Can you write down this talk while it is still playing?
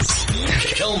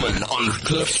Kelman on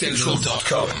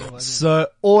CliffCentral.com. So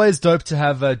always dope to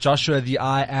have Joshua the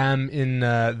I Am in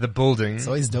the building. It's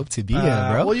always dope to be here,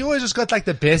 bro. Well, you always just got like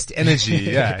the best energy.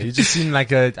 Yeah, you just seem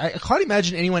like I can't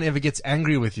imagine anyone ever gets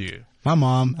angry with you. My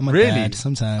mom and my Really? dad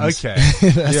sometimes. Okay.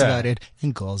 That's Yeah. about it.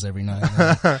 And calls every night.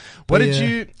 What What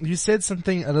did you said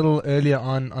something a little earlier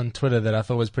on Twitter that I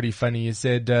thought was pretty funny. You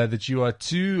said that you are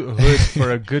too hood for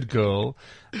a good girl,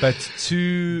 but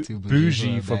too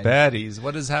bougie for baddies.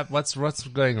 What is what's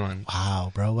going on?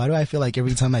 Wow, bro. Why do I feel like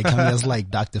every time I come here it's like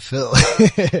Dr. Phil?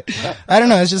 I don't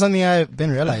know. It's just something I've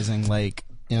been realizing. Like,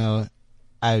 you know,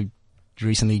 I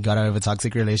recently got out of a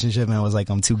toxic relationship and I was like,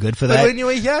 I'm too good for that. But when you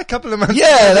were here a couple of months Yeah,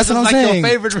 ago, that's this what was I'm like saying. your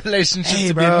favorite relationship Hey,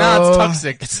 to bro. be. Now it's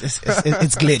toxic.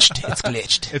 It's glitched. It's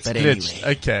glitched. It's But glitched.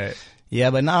 anyway. Okay.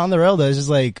 Yeah, but now on the real though, it's just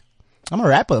like, I'm a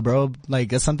rapper, bro.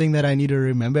 Like, it's something that I need to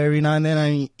remember every now and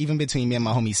then. Even between me and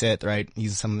my homie Seth, right? He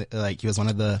was one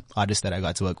of the artists that I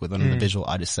got to work with, one of the visual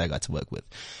artists I got to work with.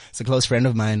 It's a close friend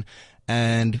of mine.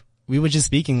 And we were just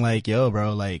speaking like, yo,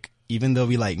 bro, like, even though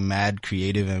we like mad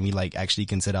creative and we like actually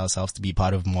consider ourselves to be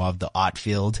part of more of the art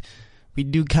field, we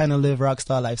do kind of live rock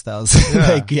star lifestyles. Yeah.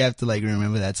 Like, we have to like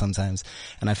remember that sometimes.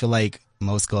 And I feel like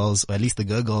most girls, or at least the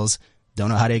good girls, don't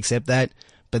know how to accept that.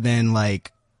 But then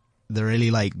like, the really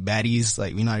like baddies,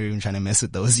 like we're not even trying to mess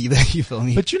with those either. You feel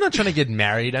me? But you're not trying to get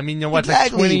married. I mean, you're what,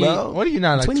 Exactly, like 20, bro. what are you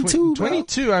now? Like 22, bro.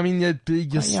 22. I mean, you're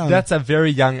young. that's a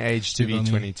very young age to You be feel me?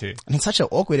 22. And it's such an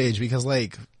awkward age because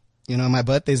like, you know, my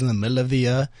birthday's in the middle of the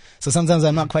year. So sometimes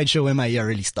I'm not quite sure when my year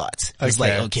really starts. It's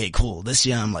Okay. like, okay, cool. This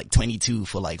year I'm like 22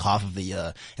 for like half of the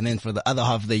year. And then for the other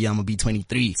half of the year I'm gonna be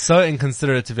 23. So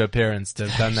inconsiderate of your parents to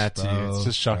have done that to you. It's Bro,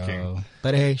 just shocking. bro.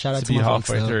 But hey, shout out To to be my folks,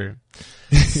 halfway though. through.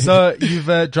 So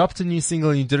you've dropped a new single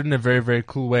and you did it in a very, very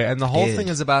cool way. And the whole Did. thing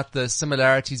is about the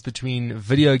similarities between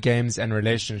video games and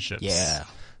relationships. Yeah.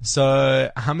 So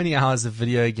how many hours of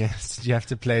video games did you have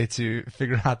to play to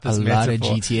figure out this A metaphor?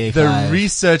 lot of GTA The 5.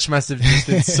 research must have just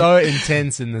been so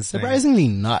intense in this thing. Surprisingly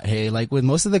not, hey. Like with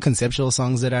most of the conceptual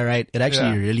songs that I write, it actually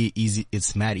Yeah. really easy,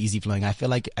 it's mad easy flowing. I feel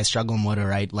like I struggle more to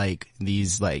write like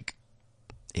these like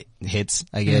hits,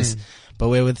 I guess. But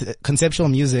with conceptual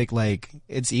music, like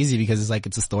it's easy because it's like,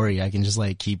 it's a story. I can just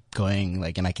like keep going,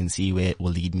 like, and I can see where it will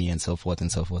lead me and so forth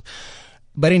and so forth.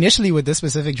 But initially with this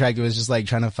specific track, it was just like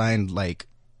trying to find like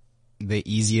the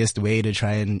easiest way to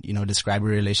try and, you know, describe a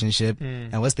relationship.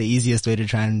 And what's the easiest way to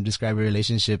try and describe a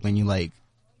relationship when you like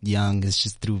young? It's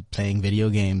just through playing video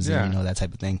games Yeah. and, you know, that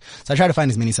type of thing. So I try to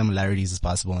find as many similarities as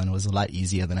possible, and it was a lot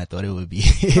easier than I thought it would be.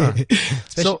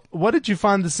 So what did you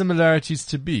find the similarities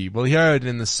to be? We'll hear it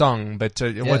in the song, but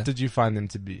what did you find them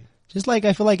to be? Just like,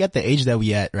 I feel like at the age that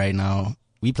we at right now,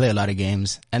 we play a lot of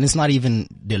games, and it's not even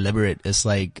deliberate. It's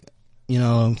like, you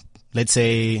know, let's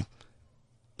say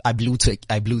I blue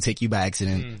tick you by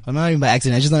accident. I'm not even by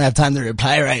accident. I just don't have time to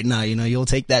reply right now. You know, you'll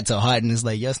take that to heart, and it's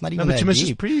like, yeah, it's not even No, but that you must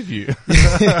just deep. preview.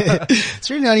 It's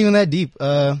really not even that deep.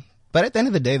 But at the end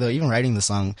of the day though, even writing the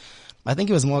song, I think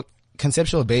it was more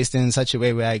conceptual based in such a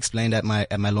way where I explained at my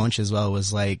launch as well,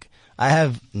 was like, I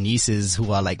have nieces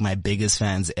who are like my biggest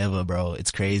fans ever, bro. It's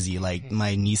crazy. Like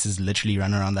my nieces literally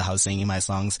run around the house singing my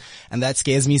songs, and that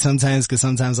scares me sometimes because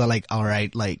sometimes I like, all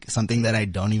right, like something that I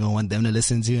don't even want them to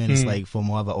listen to, and it's like for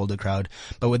more of an older crowd.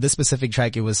 But with this specific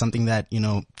track, it was something that, you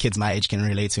know, kids my age can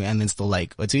relate to, and then still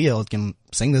like a 2-year-old can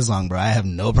sing the song, bro. I have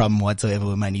no problem whatsoever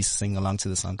with my nieces singing along to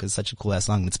the song because it's such a cool ass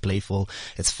song. It's playful,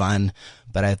 it's fun,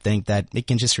 but I think that it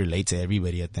can just relate to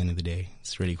everybody at the end of the day.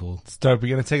 It's really cool. It's dope. We're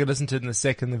going to take a listen to it in a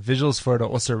second. The visuals for it are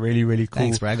also really, really cool.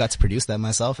 Thanks, bro. I got to produce that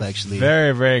myself, actually.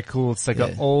 Very, very cool. It's like an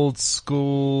Yeah. old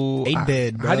school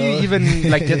 8-bit, bro. How do you even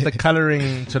like get the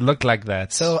coloring to look like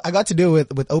that? So I got to do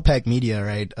it with OPAC Media,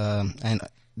 right? And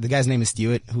the guy's name is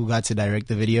Stuart, who got to direct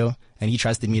the video, and he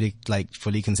trusted me to like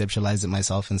fully conceptualize it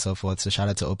myself and so forth. So shout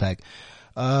out to OPAC.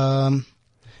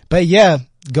 But yeah,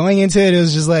 going into it, it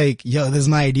was just like, yo, this is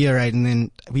my idea, right? And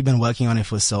then we've been working on it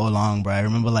for so long, bro. I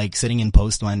remember like sitting in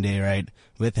post one day, right,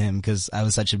 with him, because I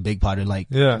was such a big part of like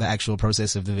Yeah. the actual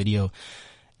process of the video.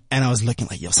 And I was looking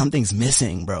like, yo, something's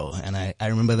missing, bro. And I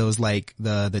remember there was like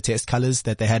the test colors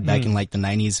that they had back in like the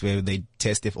 90s where they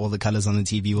test if all the colors on the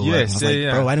TV will work. Yes, And I was yeah, like,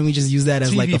 yeah. bro, why don't we just use that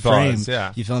as like TV a frame? bars,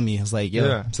 yeah. You feel me? I was like, yo.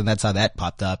 Yeah. So that's how that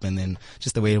popped up. And then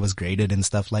just the way it was graded and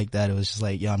stuff like that. It was just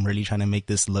like, yo, I'm really trying to make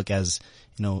this look as,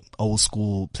 you know, old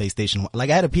school PlayStation. Like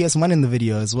I had a PS1 in the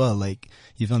video as well. Like,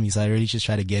 you feel me? So I really just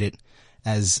try to get it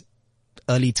as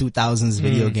early 2000s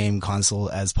video game console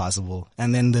as possible.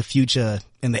 And then the future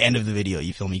in the end of the video,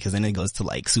 you feel me? Cause then it goes to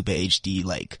like super HD,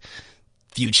 like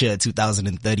future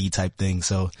 2030 type thing.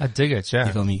 So I dig it, yeah.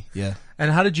 you feel me? Yeah. And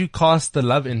how did you cast the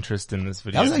love interest in this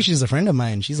video? That was actually just a friend of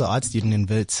mine. She's an art student in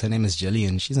Wits. Her name is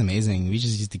Jillian. She's amazing. We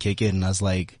just used to kick it, and I was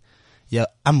like, yeah,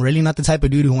 I'm really not the type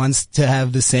of dude who wants to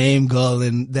have the same girl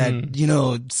and that, you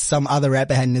know, some other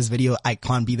rapper had in this video. I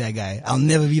can't be that guy. I'll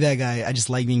never be that guy. I just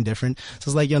like being different. So I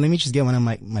was like, yo, let me just get one of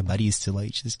my buddies to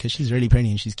like, just cause she's really pretty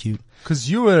and she's cute. Cause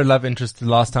you were a love interest the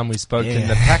last time we spoke in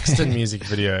the Paxton music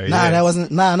video. That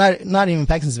wasn't, not even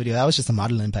Paxton's video. That was just a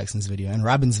model in Paxton's video. And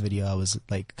Robin's video, I was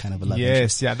like kind of a love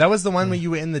interest. That was the one where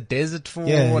you were in the desert for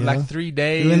like 3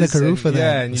 days. You were in the Karoo for that.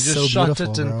 Yeah, and you just shot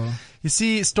it and, bro. You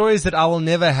see, stories that I will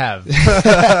never have.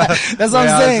 That's what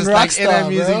I'm saying. Like in a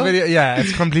music bro. video. Yeah,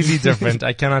 it's completely different.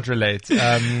 I cannot relate. All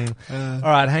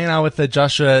right, hanging out with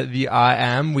Joshua the I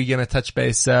Am. We're going to touch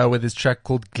base with his track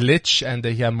called Glitch and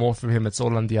hear more from him. It's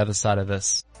all on the other side of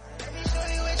this. Let me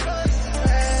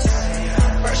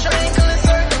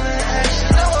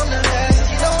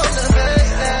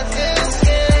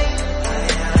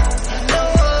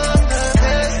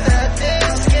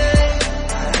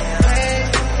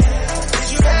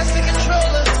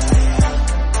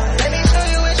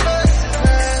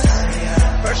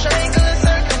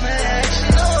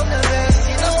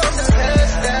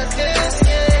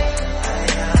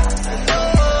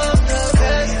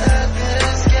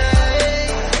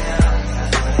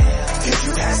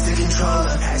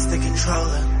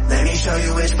show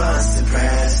you which buttons to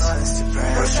press.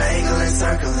 Or triangle and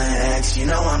circle and X. You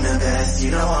know I'm the best.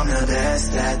 You know I'm the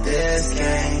best at this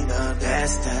game. The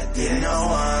best at this. You know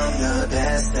I'm the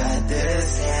best at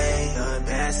this game. The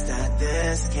best at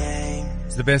this game.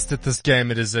 It's the best at this game.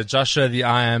 It is Joshua the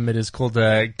I Am. It is called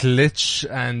Glitch,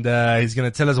 and he's going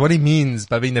to tell us what he means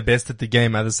by being the best at the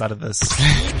game. Other side of this.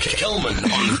 Kelman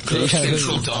on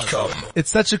CliffCentral.com. It's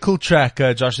such a cool track,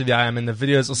 Joshua the I Am, and the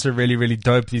video is also really, really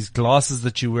dope. These glasses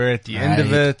that you wear at the end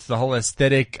of it, the whole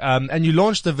aesthetic, and you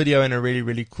launched the video in a really,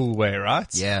 really cool way,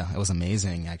 right? Yeah, it was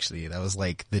amazing. Actually, that was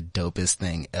like the dopest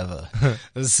thing ever. It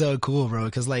was so cool, bro.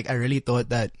 Because like I really thought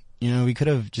that, you know, we could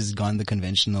have just gone the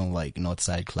conventional, like,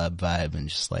 Northside Club vibe and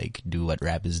just, like, do what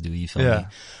rappers do, you feel me? But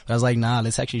I was like, nah,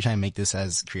 let's actually try and make this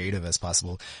as creative as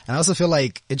possible. And I also feel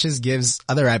like it just gives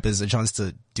other rappers a chance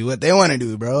to do what they want to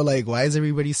do, bro. Like, why is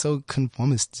everybody so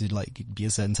conformist to, like, be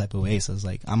a certain type of way? So I was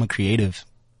like, I'm a creative,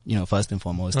 you know, first and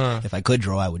foremost. If I could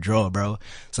draw, I would draw, bro.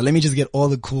 So let me just get all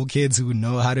the cool kids who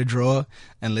know how to draw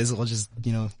and let's all just,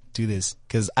 you know, do this.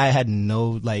 Cause I had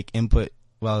no, like, input.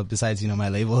 Well, besides, you know, my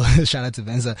label, shout out to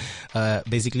Venza,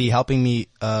 basically helping me,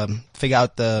 figure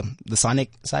out the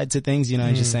sonic side to things, you know,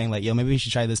 and just saying like, yo, maybe we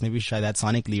should try this, maybe we should try that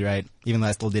sonically, right? Even though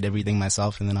I still did everything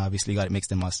myself and then obviously got it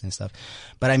mixed and mastered and stuff.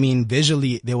 But I mean,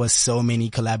 visually, there was so many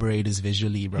collaborators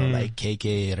visually, bro, like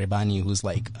KK Rebani, who's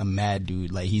like a mad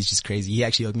dude. Like, he's just crazy. He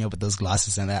actually hooked me up with those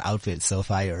glasses and that outfit. So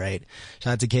fire, right?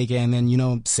 Shout out to KK and then, you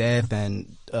know, Seth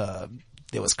and,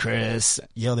 there was Chris.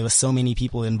 Yo, there was so many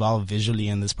people involved visually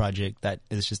in this project that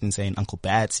is just insane. Uncle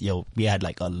Bats. Yo, we had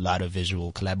like a lot of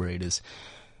visual collaborators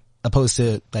opposed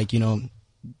to like, you know,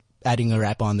 adding a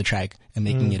rapper on the track and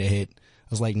making it a hit. I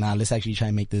was like, nah, let's actually try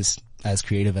and make this as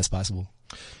creative as possible.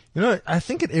 You know, I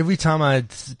think at every time I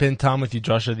spend time with you,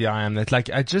 Joshua the I Am, that like,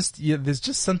 there's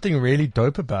just something really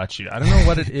dope about you. I don't know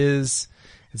what it is.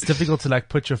 It's difficult to like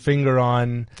put your finger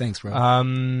on. Thanks, bro.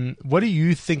 What do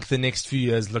you think the next few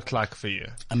years look like for you?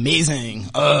 Amazing.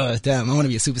 Damn, I want to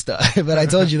be a superstar. But I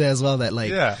told you that as well that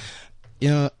like, you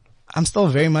know, I'm still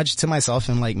very much to myself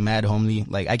and like mad homely.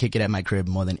 Like I kick it at my crib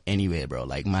more than anywhere, bro.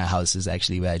 Like my house is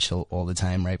actually where I chill all the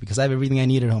time, right? Because I have everything I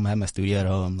need at home. I have my studio at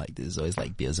home. Like there's always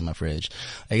like beers in my fridge.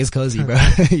 Like it's cozy, bro.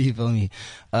 You feel me?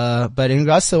 But in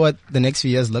regards to what the next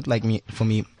few years look like for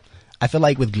me, I feel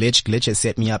like with Glitch has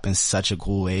set me up in such a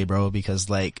cool way, bro, because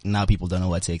like now people don't know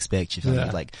what to expect. You feel me?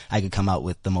 Like I could come out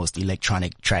with the most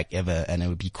electronic track ever and it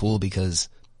would be cool because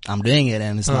I'm doing it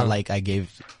and it's not like I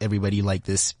gave everybody like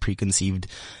this preconceived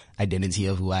identity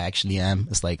of who I actually am.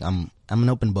 It's like I'm an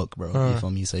open book, bro. You feel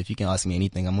me? So if you can ask me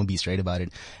anything, I'm gonna be straight about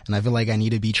it. And I feel like I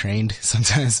need to be trained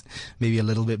sometimes, maybe a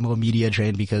little bit more media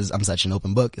trained because I'm such an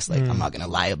open book. It's like I'm not gonna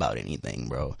lie about anything,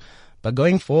 bro. But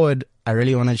going forward, I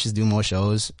really want to just do more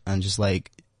shows and just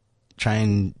like try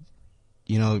and,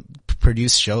 you know,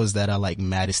 produce shows that are like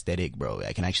mad aesthetic, bro.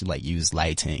 I can actually like use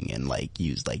lighting and like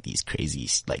use like these crazy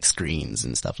like screens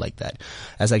and stuff like that.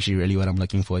 That's actually really what I'm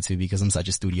looking forward to because I'm such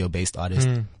a studio based artist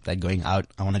that going out,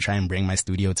 I want to try and bring my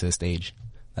studio to a stage.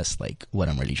 That's like what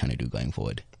I'm really trying to do going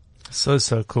forward. So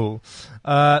cool.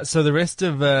 So the rest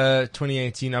of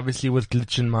 2018, obviously with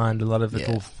Glitch in mind, a lot of it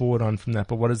will forward on from that.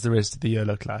 But what does the rest of the year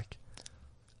look like?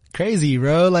 Crazy,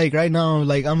 bro. Like right now,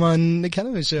 like I'm on the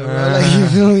Cannabis Show, bro. Like you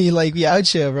feel me? Like we out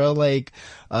here, bro. Like,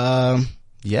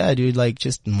 Yeah, dude, like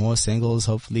just more singles,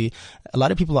 hopefully. A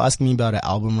lot of people are asking me about an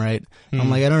album, right? I'm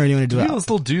like, I don't really want to do it. People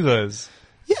still do those.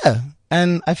 Yeah.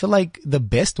 And I feel like the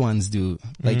best ones do.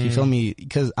 Like, you feel me?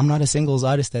 Because I'm not a singles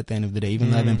artist at the end of the day.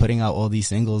 Even though I've been putting out all these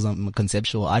singles, I'm a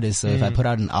conceptual artist. So if I put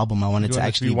out an album, I want it to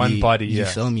actually be one body, you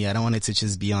feel me? I don't want it to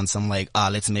just be on some like,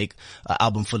 let's make an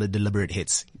album full of deliberate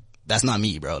hits. That's not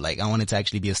me, bro. Like, I want it to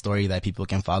actually be a story that people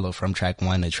can follow from track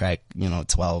 1 to track,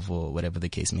 12 or whatever the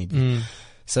case may be.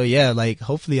 So yeah, like,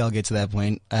 hopefully I'll get to that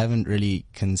point. I haven't really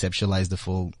conceptualized the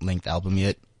full length album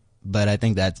yet, but I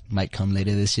think that might come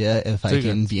later this year if I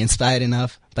can be inspired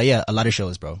enough. But yeah, a lot of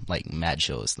shows, bro. Like mad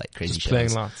shows, like crazy Just shows.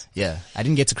 playing lots. Yeah. I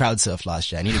didn't get to crowd surf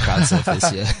last year. I need to crowd surf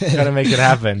this year. Gotta make it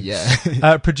happen.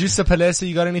 Yeah. Producer Palesa,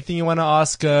 you got anything you want to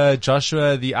ask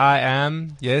Joshua the I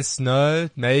Am? Yes, no,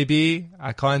 maybe?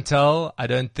 I can't tell. I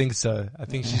don't think so. I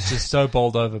think she's just so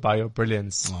bowled over by your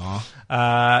brilliance.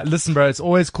 Listen, bro, it's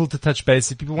always cool to touch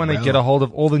base. If people want to get a hold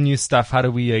of all the new stuff, how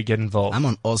do we get involved? I'm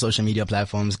on all social media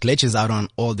platforms. Glitch is out on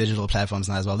all digital platforms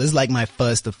now as well. This is like my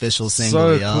first official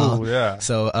single, so cool, yeah.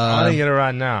 So, I want to get it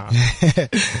right now.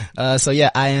 So yeah,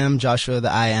 I am Joshua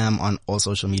the I Am on all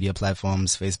social media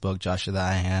platforms. Facebook, Joshua the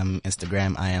I Am.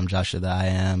 Instagram, I am Joshua the I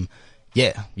Am.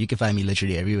 Yeah, you can find me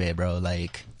literally everywhere, bro.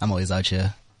 Like, I'm always out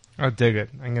here. I dig it.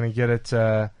 I'm gonna get it,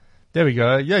 there we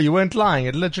go. Yeah, you weren't lying.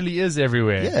 It literally is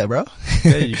everywhere. Yeah, bro.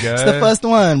 There you go. It's the first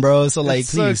one, bro. So like,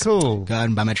 it's please so cool. go out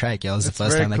and buy my track, yo. It's the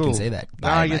first time I can say that.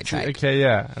 Now Buy my track. Okay,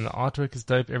 yeah. And the artwork is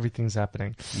dope. Everything's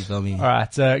happening. You feel me? All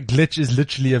right. Glitch is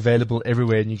literally available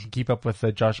everywhere, and you can keep up with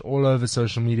Josh all over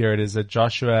social media. It is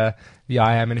Joshua the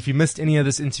I Am. And if you missed any of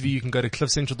this interview, you can go to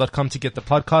cliffcentral.com to get the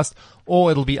podcast,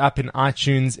 or it'll be up in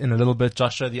iTunes in a little bit.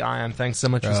 Joshua the I Am, thanks so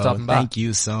much for stopping by. Thank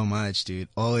you so much, dude.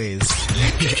 Always.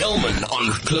 Kelman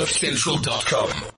on cliffcentral.com.